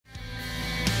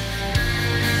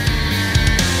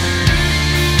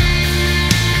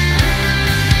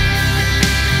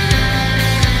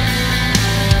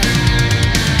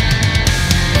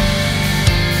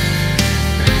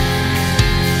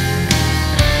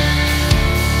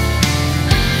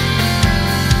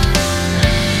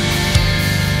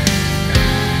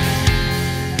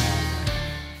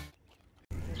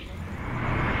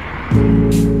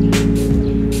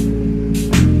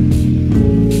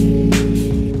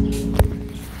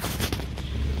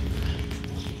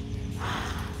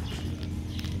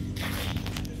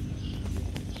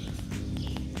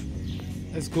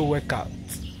go work out.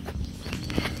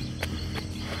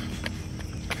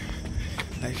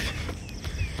 Like,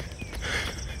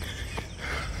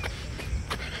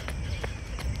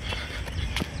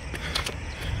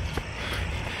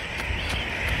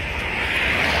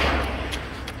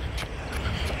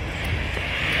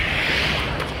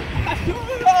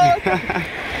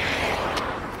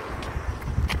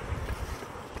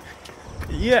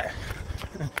 yeah.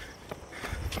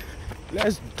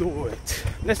 Let's do it.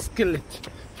 Let's kill it.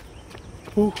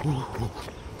 Ooh.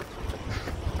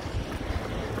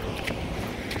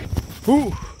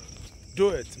 Ooh. Do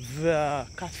it. The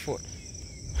cat foot.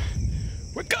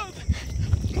 Wake up.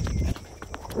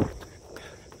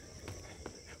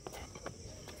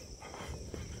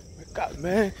 Wake up,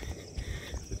 man.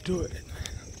 Do it.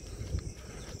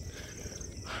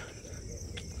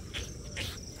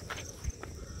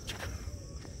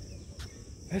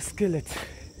 Let's kill it.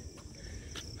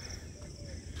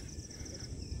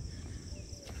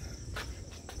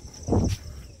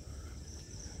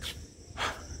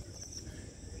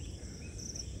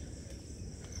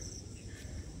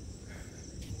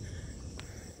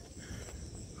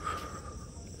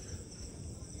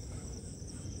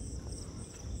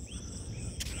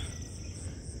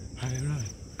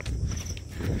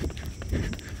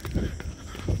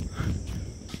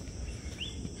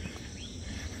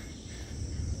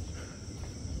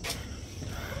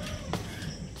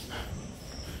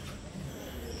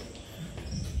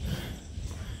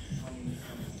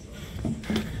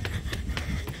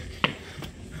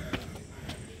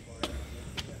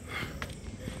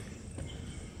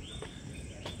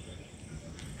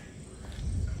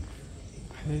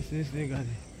 This nigga.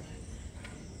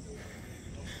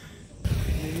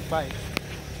 Nini pai.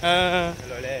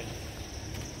 Lole.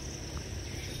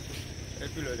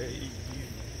 Epi lole easy.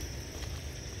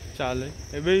 Charlie,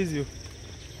 e be easy.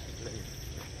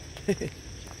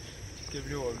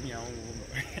 Kebri wo mi awon.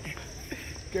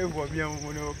 Kebri wo mi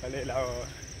awon no kale la.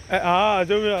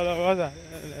 Jo mi la wasa.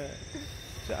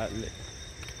 Charlie.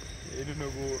 E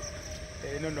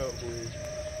no no go.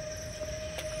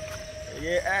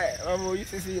 Yeah, I'm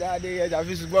used to see that day. I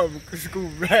just go to school,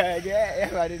 right? Yeah,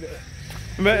 I did it.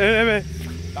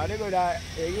 I did go that.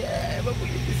 Yeah, but we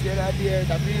used to see that day.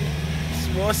 That be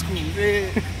small school.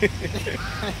 Hey,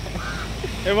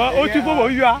 what? Oh, you go?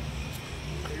 You are?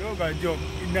 You go job.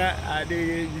 In that, I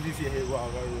did. You see here, wow.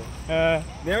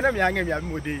 Never know me. I'm going to be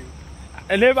more day.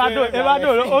 Never do.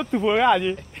 Oh, to for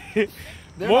you.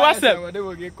 What was that? They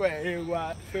will get quiet. Hey,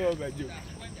 what? So bad, you.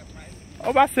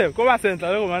 Oh, that's it. Come back, center.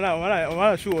 I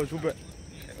want to show you.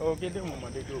 Okay, the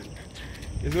moment they go.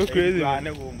 It's so crazy. I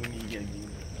never money again.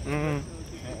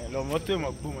 No more time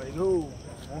of boom. No,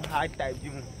 high type.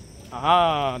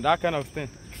 Ah, that kind of thing.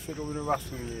 So go to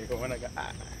Vasu. Go on again.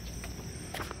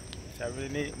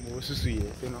 Saturday, most sweet.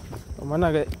 You know. Come on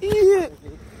again.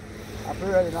 I feel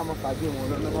like I'm a party.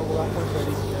 No, no,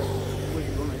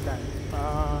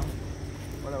 ah,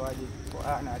 what do I do?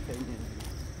 I'm not telling you.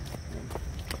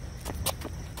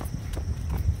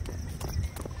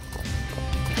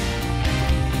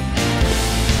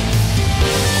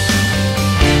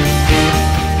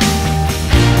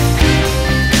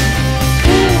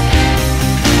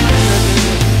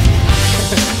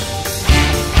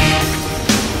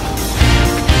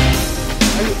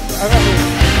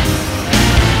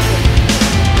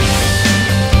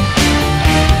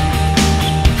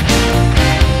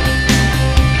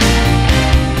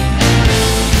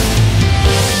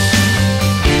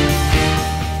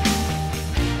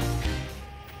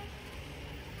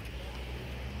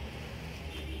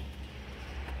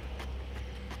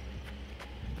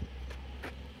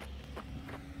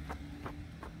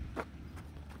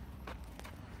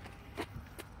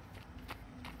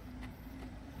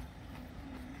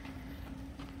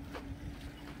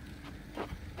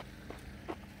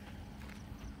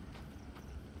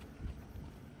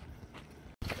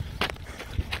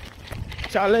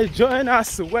 Charlie, join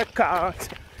us to work out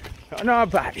on our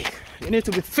body. You need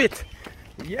to be fit.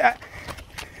 Yeah,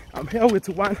 I'm here with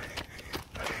one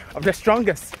of the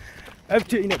strongest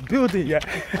FJ in the building. Yeah,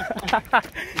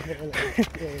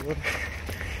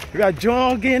 we are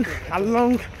jogging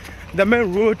along the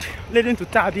main road leading to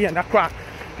Tabi and Accra.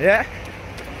 Yeah,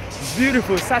 it's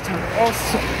beautiful, such an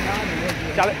awesome.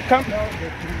 Charlie,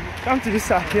 come to this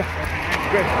side here.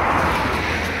 Great.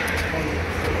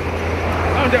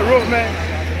 On the road, man.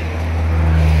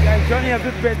 Yeah, enjoying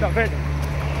every bit of it.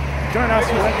 Join us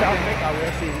to work out.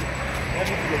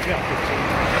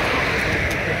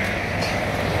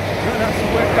 Join us to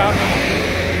work out.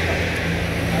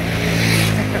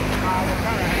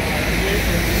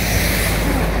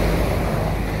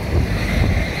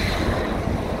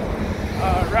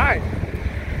 All right.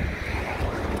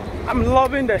 I'm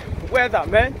loving the weather,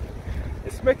 man.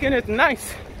 It's making it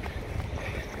nice.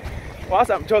 Whilst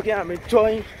I'm jogging, I'm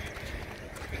enjoying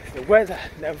the weather.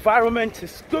 The environment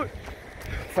is good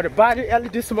for the body early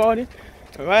this morning.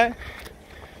 Alright?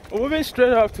 We're moving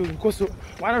straight up to Nkoso,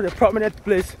 one of the prominent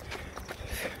places.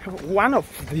 One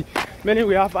of the many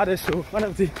we have others, so one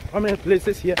of the prominent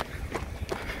places here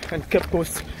in Cape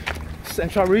Coast,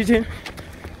 central region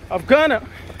of Ghana.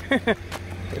 We're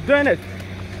doing it.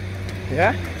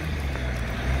 Yeah?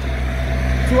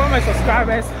 To all my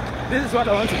subscribers, this is what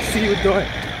I want to see you doing.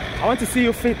 I want to see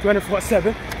you fit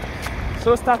 24/7.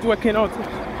 So start working out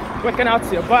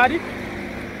your body.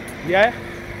 Yeah?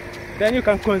 Then you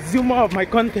can consume more of my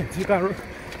content. You can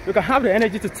have the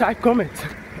energy to type comments.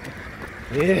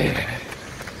 Yeah.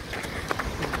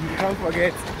 Don't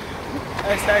forget,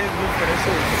 exercise is good for the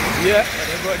soul. Yeah. For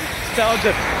the body. Tell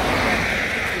them.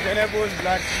 It enables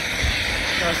blood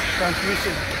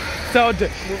transmission. Tell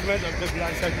them. Movement of the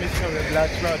blood, circulation of the blood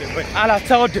throughout the body. Allah,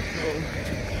 tell them.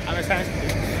 I'm a science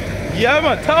student. Yeah,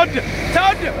 man. Tell them.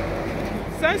 Tell them.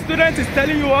 Science student is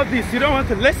telling you all this. You don't want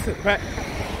to listen, right?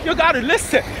 You got to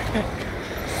listen.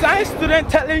 Science student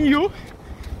telling you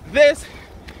this,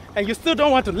 and you still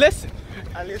don't want to listen.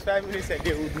 At least 5 minutes a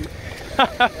day will do.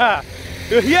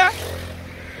 You hear?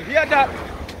 You hear that?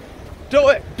 Do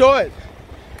it. Do it.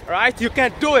 Alright? You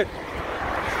can do it.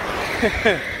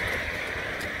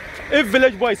 If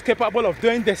Village Boy is capable of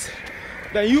doing this,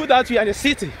 then you that you are in the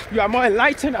city, you are more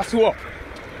enlightened as well.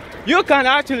 You can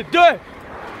actually do it.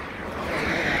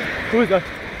 Who is that?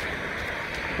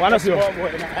 One of you.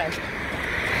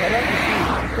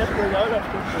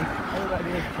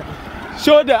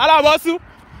 Show them. Alabasu.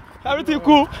 Everything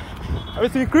cool.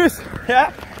 Everything crisp.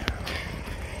 Yeah.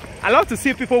 I love to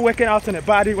see people working out in the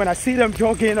body when I see them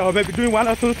jogging or maybe doing one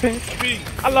or two things.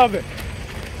 I love it.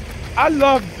 I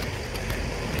love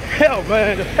hell,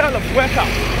 man. The hell of workout.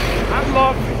 I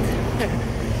love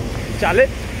it. Charlie.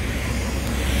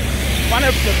 One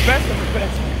of the best of the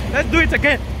best. Let's do it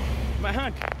again. My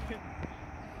hand.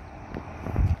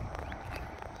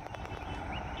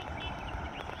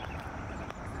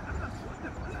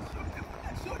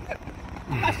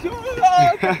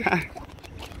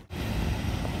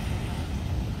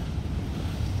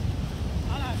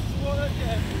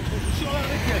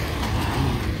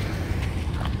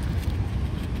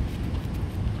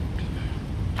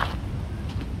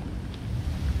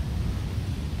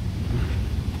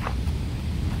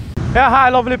 Yeah, hi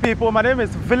lovely people, my name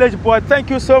is Village Boy. Thank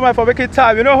you so much for making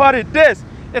time. You know what it is?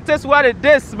 It is what it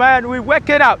is, man. We work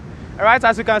it out. Alright,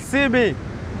 as you can see me,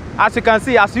 as you can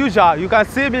see, as usual, you can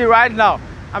see me right now.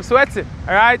 I'm sweating,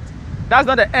 alright? That's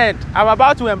not the end. I'm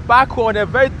about to embark on a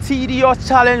very tedious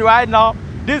challenge right now.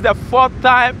 This is the 4th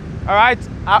time, alright?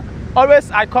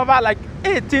 I cover like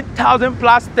 18,000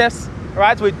 plus steps,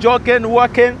 right? With jogging,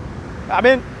 walking,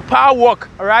 power walk,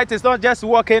 alright? It's not just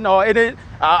walking or any,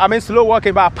 slow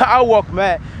walking, but power walk,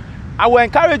 man. I will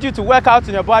encourage you to work out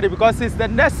in your body because it's the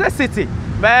necessity,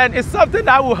 man. It's something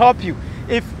that will help you.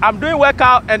 If I'm doing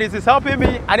workout and it is helping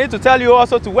me, I need to tell you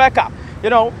also to work out.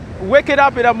 You know, waking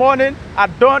up in the morning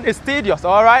at dawn is tedious,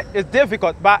 all right? It's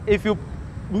difficult, but if you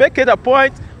make it a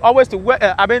point always to wake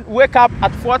up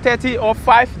at 4:30 or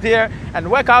 5 there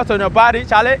and work out on your body,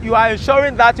 Charlie, you are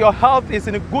ensuring that your health is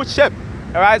in good shape,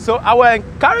 all right? So I will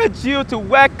encourage you to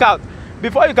work out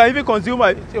before you can even consume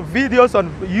my videos on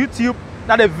YouTube.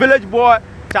 That a Village Boy,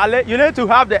 Charlie, you need to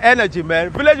have the energy, man.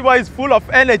 Village Boy is full of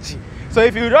energy. So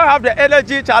if you don't have the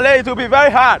energy, Charlie, it will be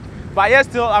very hard. But yes,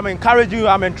 still, I'm encouraging you,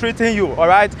 I'm entreating you, all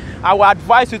right? I will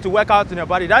advise you to work out in your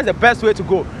body. That's the best way to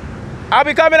go. I'll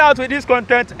be coming out with this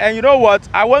content, and you know what?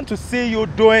 I want to see you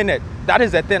doing it. That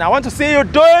is the thing. I want to see you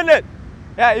doing it.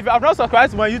 Yeah, if you have not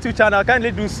subscribed to my YouTube channel,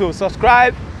 kindly do so.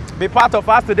 Subscribe, be part of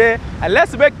us today, and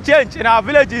let's make change in our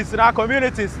villages, in our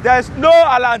communities. There's no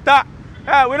Alanta.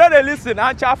 Yeah, we don't listen.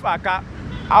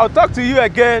 I'll talk to you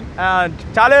again, and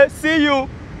Charlie, see you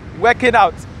working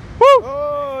out. Woo!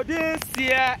 Oh, this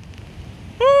year,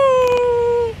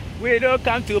 woo, we don't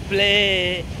come to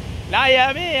play. Now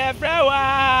you me a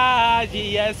flower,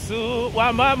 Jesu,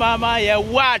 one mama, my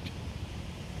word,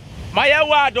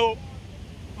 oh,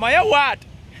 my word.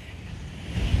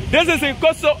 This is in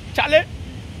Koso, Charlie.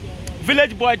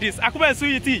 Village Boy, this. I come and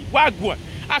see it. Wagwan.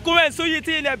 I come and see it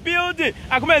in a building.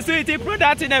 I come and see it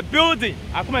product in a building.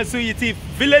 I come and see it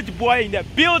Village Boy in a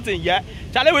building. Yeah,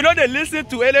 Charlie, we don't listen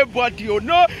to anybody.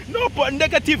 No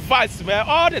negative vibes, man.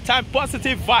 All the time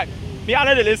positive vibe. Me, I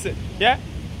don't listen. Yeah.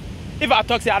 If I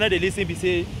talk, say I don't listen. Be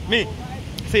say me.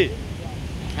 See,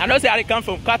 I know say I come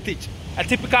from Carthage, a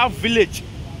typical village.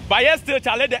 But yes, still,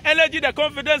 Charlie, the energy, the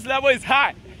confidence level is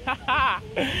high.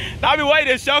 That be why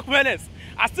they shock menace.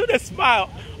 I still dey smile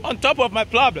on top of my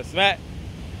problems, man.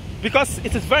 Because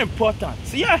it is very important.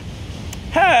 So yeah,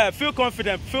 hey, feel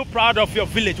confident, feel proud of your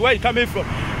village, where you're coming from.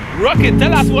 Rocket,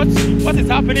 tell us what is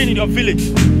happening in your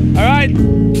village. All right,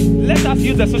 let us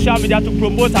use the social media to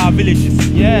promote our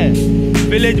villages. Yeah,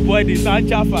 village boy, this and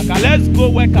Chafaka. Let's go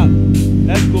work out.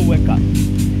 Let's go work out.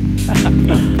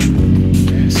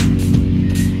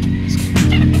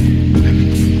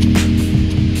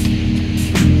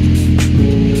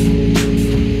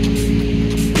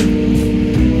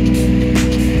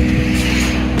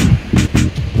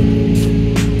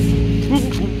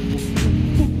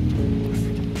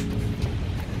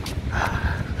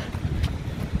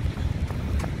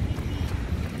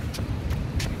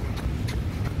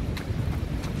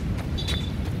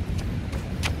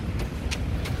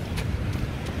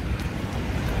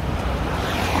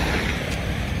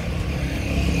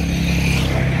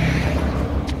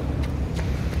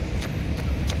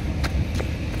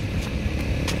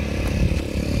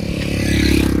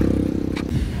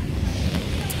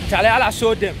 Charlie, I'll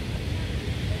show them.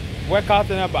 Work out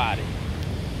on your body.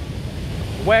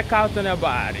 Work out on your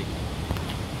body.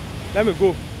 Let me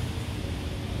go.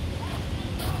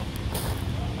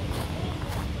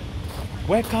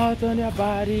 Work out on your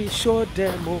body. Show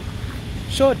them. Oh.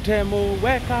 Show them. Oh.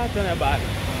 Work out on your body.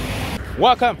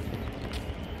 Welcome.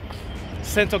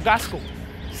 St. Augustine.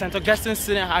 St. Augustine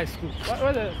Senior High School.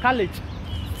 What is it? College?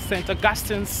 St.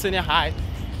 Augustine Senior High.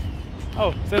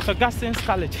 Oh, St. Augustine's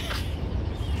College.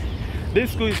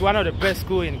 This school is one of the best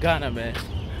schools in Ghana, man.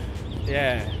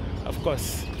 Yeah, of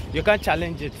course. You can't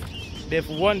challenge it. They've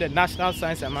won the National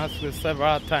Science and Math School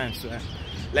several times. Man.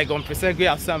 Like on Presegui, we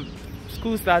have some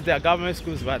schools that they are government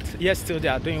schools, but yes, still they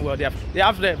are doing well. They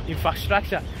have the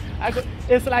infrastructure.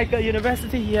 It's like a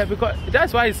university here, because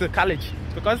that's why it's a college.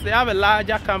 Because they have a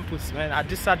larger campus, man. At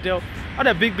Disadel, all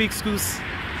the big schools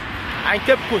are in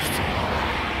Cape Coast.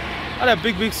 All the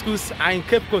big schools are in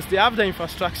Cape Coast. They have the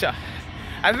infrastructure.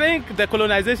 I think the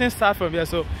colonization started from here,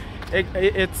 so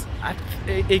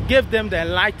it gave them the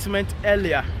enlightenment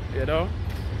earlier, you know,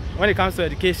 when it comes to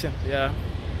education. Yeah,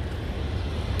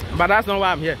 but that's not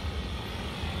why I'm here.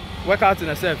 Work out in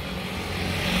yourself.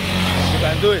 You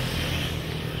can do it.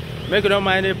 Make it don't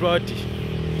mind anybody.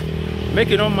 Make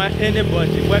it don't mind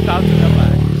anybody. Work out in your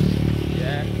body.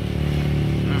 Yeah.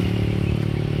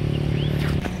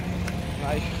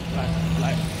 Life.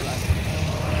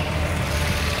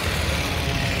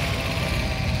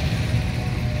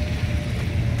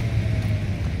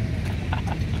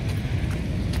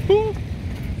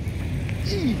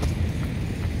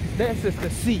 This is the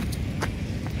sea.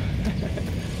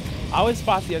 I always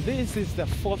pass here. This is the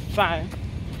fourth time,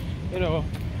 you know,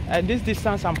 and this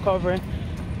distance I'm covering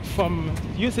from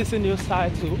UCC New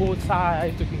Side to Old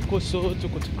Side to Kinkoso to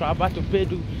Kotukraba to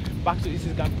Pedu back to East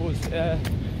Campus.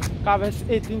 Covers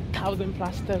 18,000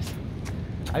 plus steps.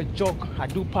 I jog, I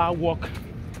do power walk.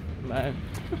 Man,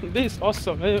 this is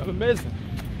awesome, amazing.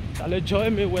 I'll enjoy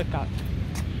me workout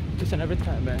each and every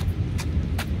time, man.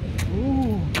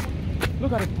 Ooh,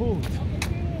 look at the boat,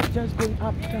 just going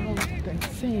up, down, then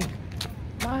sink.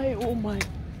 My, oh my.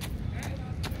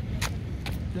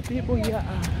 The people here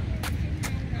are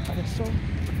at the shore.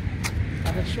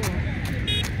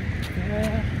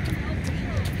 Yeah.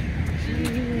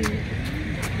 Gee.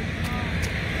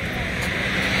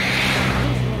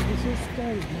 This must be so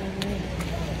scary, man.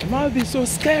 It must be so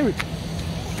scary.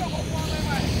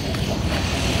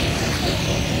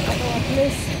 At our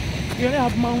place, we only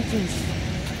have mountains,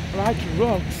 right?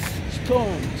 Rocks,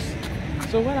 stones.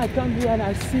 So when I come here and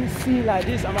I see sea like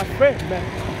this, I'm afraid, man.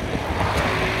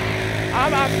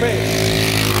 I'm afraid.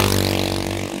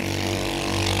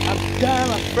 I'm damn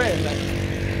afraid, man.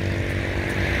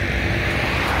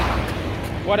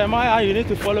 What am I? You need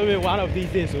to follow me one of these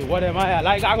days. So what am I?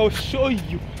 Like, I will show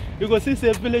you. You go see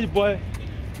a village boy.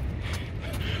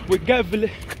 We get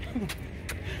village.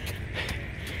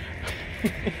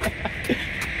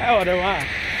 Hey, what am I?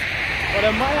 What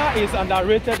am I is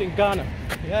underrated in Ghana.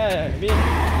 Yeah, I mean,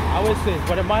 I always say,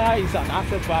 what am I is an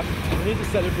asset back. We need to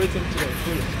celebrate him to the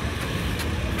fullest.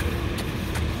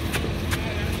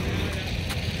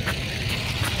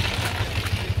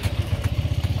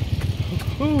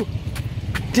 Ooh.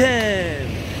 Damn,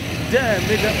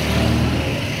 nigga.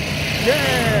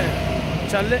 Damn,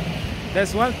 Charlie.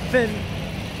 There's one thing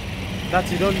that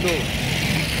you don't know.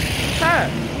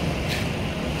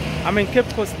 I'm in Cape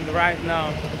Coast right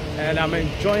now, and I'm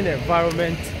enjoying the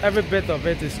environment. Every bit of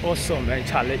it is awesome, man,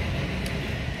 Charlie.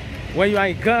 When you are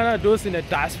in Ghana, those in the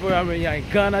diaspora, when you are in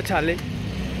Ghana, Charlie,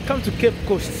 come to Cape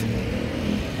Coast.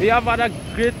 We have other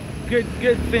great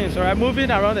things, all right?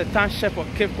 Moving around the township of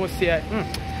Cape Coast here,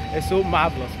 it's so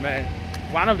marvelous, man.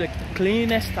 one of the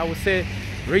cleanest, I would say,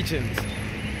 regions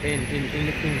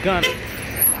in Ghana.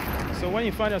 So when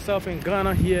you find yourself in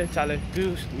Ghana here, Charlie,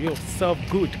 do yourself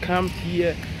good. Come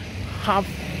here, have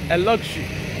a luxury.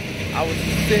 I would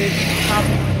say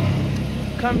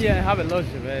come here and have a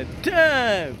luxury, man.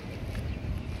 Damn!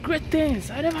 Great things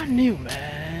I never knew,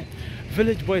 man.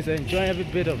 Village boys are enjoying every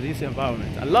bit of this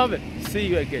environment. I love it. See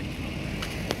you again.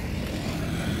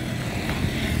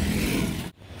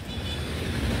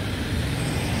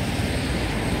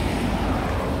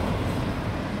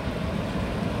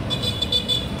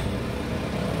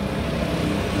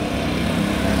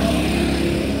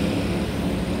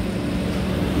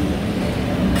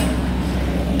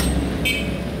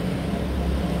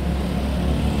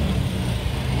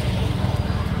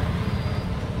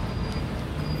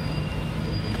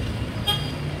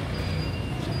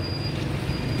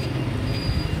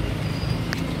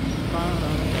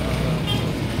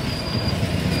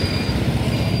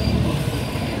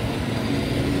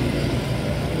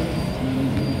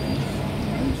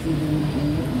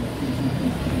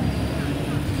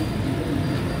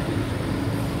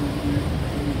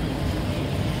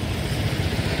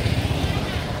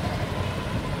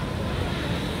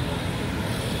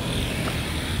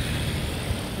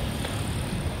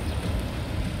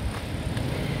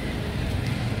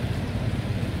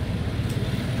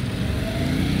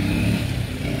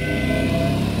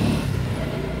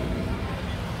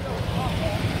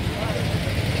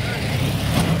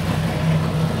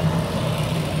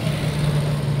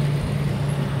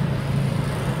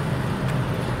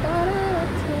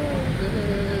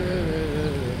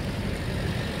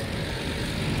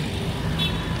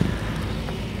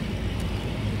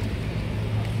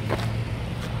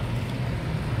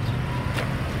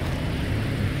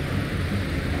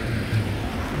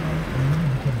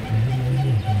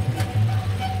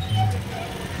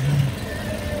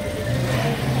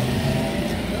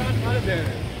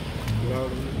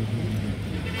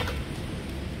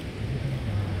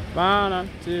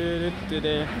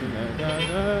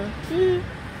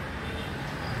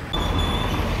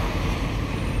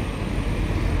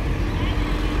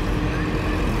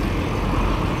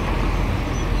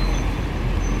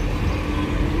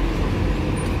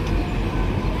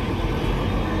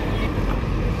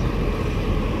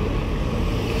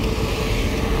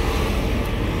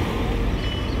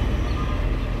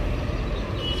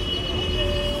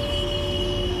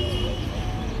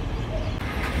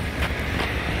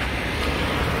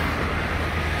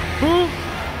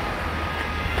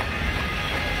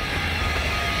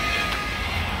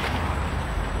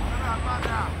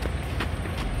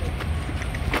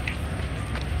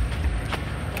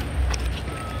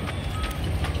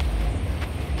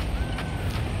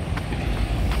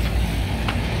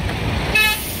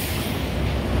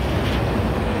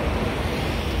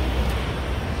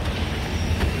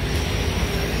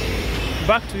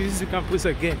 Back to Easy Campus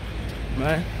again,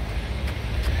 man.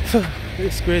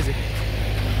 It's crazy.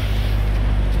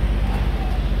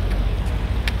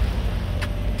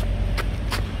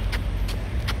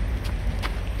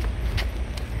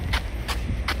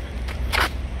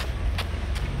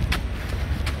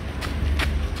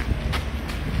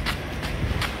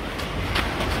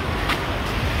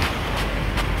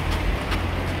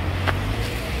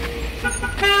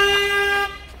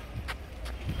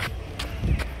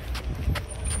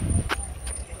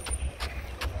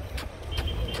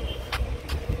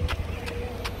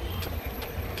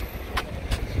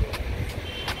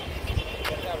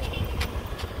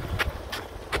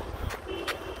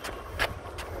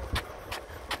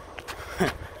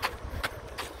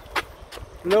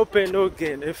 No pain, no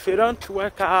gain. If you don't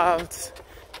work out,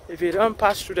 if you don't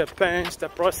pass through the pains, the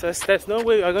process, there's no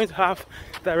way you're going to have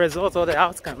the result or the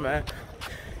outcome, man.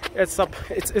 It's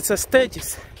a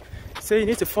stages. So you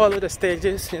need to follow the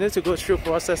stages, you need to go through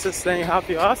processes, then you have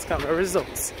your outcome, the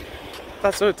results.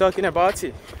 That's what we're talking about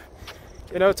here.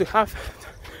 You know,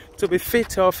 to be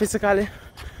fit or physically,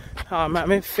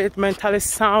 fit, mentally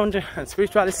sound, and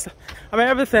spiritually,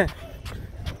 everything.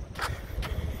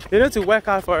 You need to work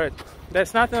out for it.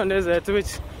 There's nothing on this earth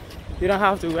which you don't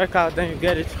have to work out, then you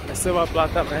get it. A silver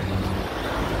platter, man.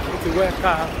 You need to work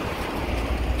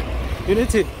out. You need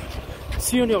to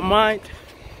tune your mind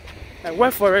and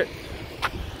work for it.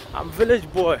 I'm a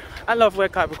village boy. I love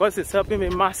workout because it's helping me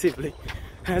massively.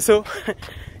 And so,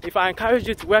 if I encourage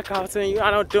you to work out and you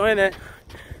are not doing it,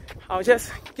 I'll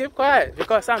just keep quiet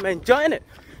because I'm enjoying it.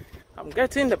 I'm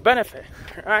getting the benefit,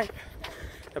 right?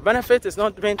 The benefit is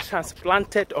not being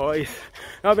transplanted or is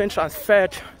not being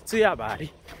transferred to your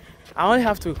body. I only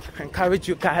have to encourage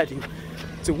you, guide you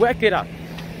to work it out.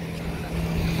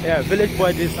 Yeah, village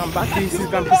boy, this. I'm back to Easy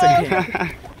Campus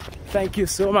again. Thank you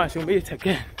so much. We'll meet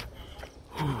again.